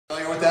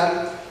Familiar with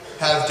them,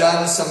 have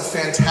done some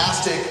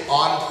fantastic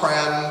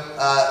on-prem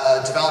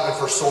development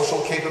for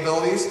social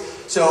capabilities.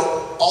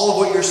 So all of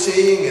what you're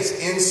seeing is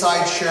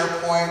inside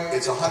SharePoint.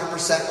 It's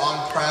 100%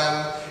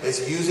 on-prem.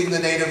 It's using the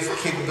native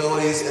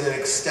capabilities and then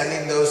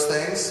extending those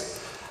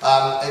things.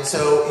 And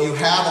so you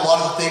have a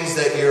lot of the things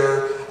that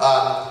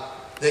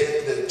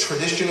the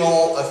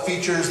traditional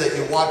features that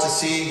you want to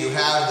see. You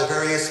have the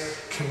various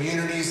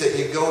communities that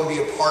you go and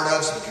be a part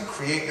of, so you can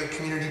create your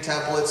community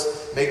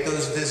templates, make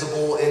those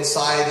visible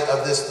inside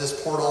of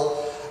this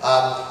portal.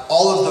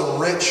 All of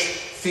the rich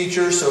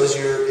features, so as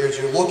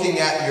you're looking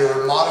at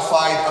your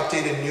modified,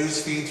 updated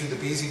news feed through the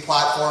Beezy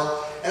platform,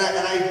 and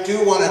I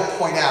do want to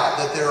point out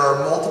that there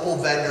are multiple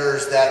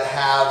vendors that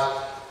have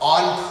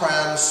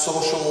on-prem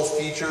social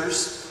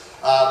features.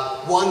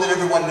 One that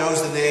everyone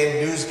knows the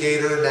name,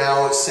 NewsGator,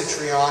 now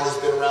Citrion, has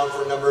been around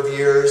for a number of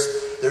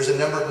years. There's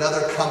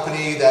another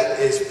company that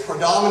is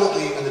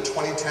predominantly on the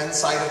 2010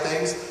 side of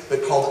things,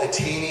 but called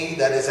Atini,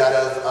 that is out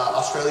of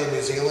Australia and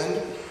New Zealand.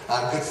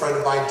 A good friend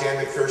of mine,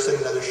 Dan McPherson,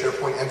 another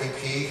SharePoint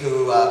MVP,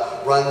 who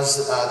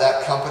runs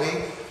that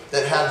company,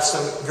 that have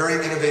some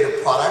very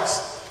innovative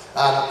products.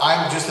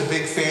 I'm just a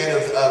big fan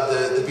of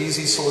the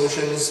Beezy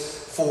solutions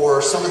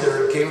for some of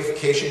their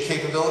gamification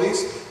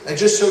capabilities. And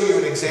just show you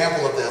an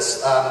example of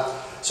this.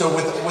 So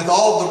with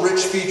all the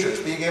rich features,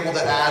 being able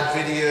to add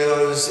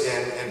videos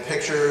and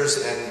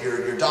pictures and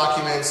your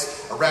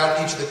documents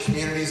around each of the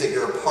communities that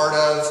you're a part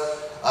of.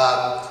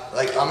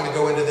 Like I'm going to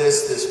go into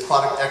this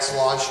product X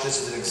launch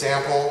just as an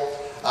example.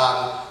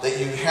 That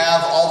you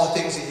have all the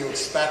things that you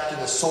expect in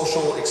the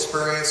social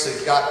experience. So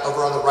you've got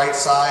over on the right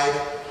side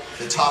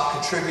the top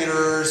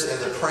contributors and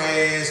the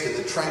praised and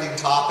the trending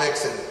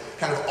topics and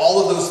kind of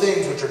all of those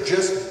things which are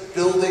just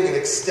building and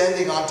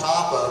extending on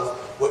top of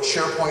what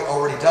SharePoint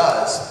already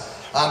does.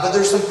 But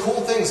there's some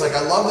cool things, like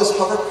I love this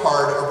hover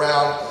card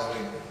around,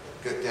 let me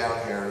get down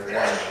here,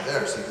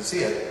 there so you can see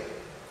it.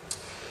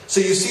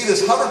 So you see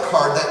this hover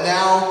card that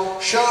now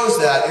shows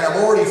that, and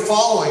I'm already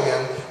following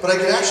him, but I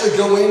can actually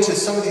go into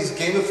some of these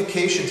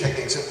gamification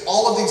techniques, and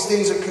all of these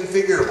things are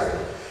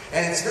configurable.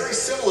 And it's very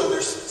similar.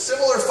 There's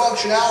similar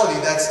functionality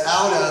that's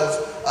out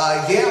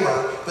of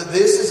Yammer, but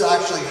this is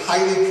actually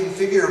highly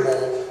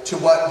configurable to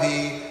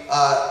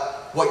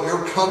what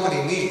your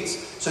company needs.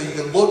 So you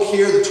can look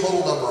here, the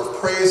total number of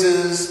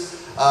praises,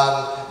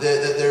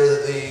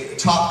 they're the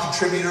top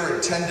contributor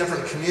in 10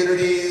 different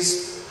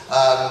communities,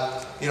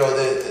 you know,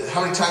 how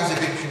many times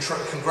they've been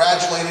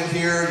congratulated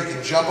here. You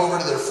can jump over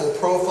to their full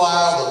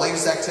profile, the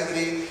latest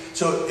activity.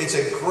 So it's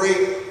a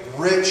great,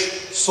 rich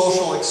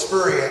social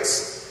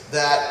experience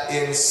that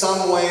in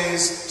some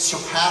ways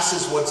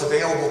surpasses what's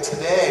available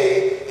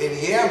today in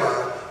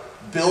Yammer,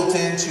 built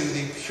into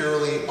the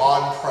purely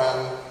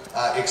on-prem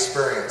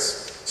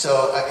experience.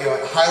 So you know,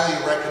 I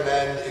highly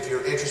recommend, if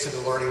you're interested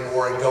in learning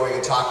more and going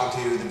and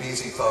talking to the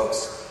Beezy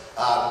folks.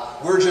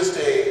 We're just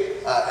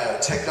a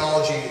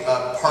technology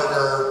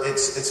partner.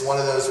 It's one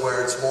of those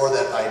where it's more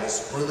that I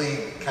just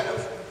really kind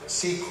of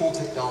see cool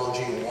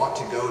technology and want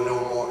to go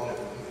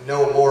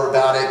know more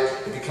about it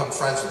and become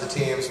friends with the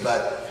teams.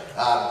 But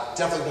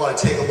definitely want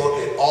to take a look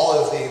at all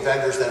of the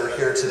vendors that are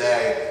here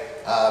today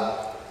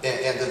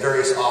and the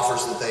various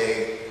offers that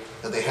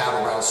they have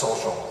around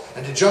social.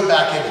 And to jump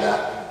back into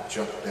that,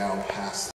 jump down past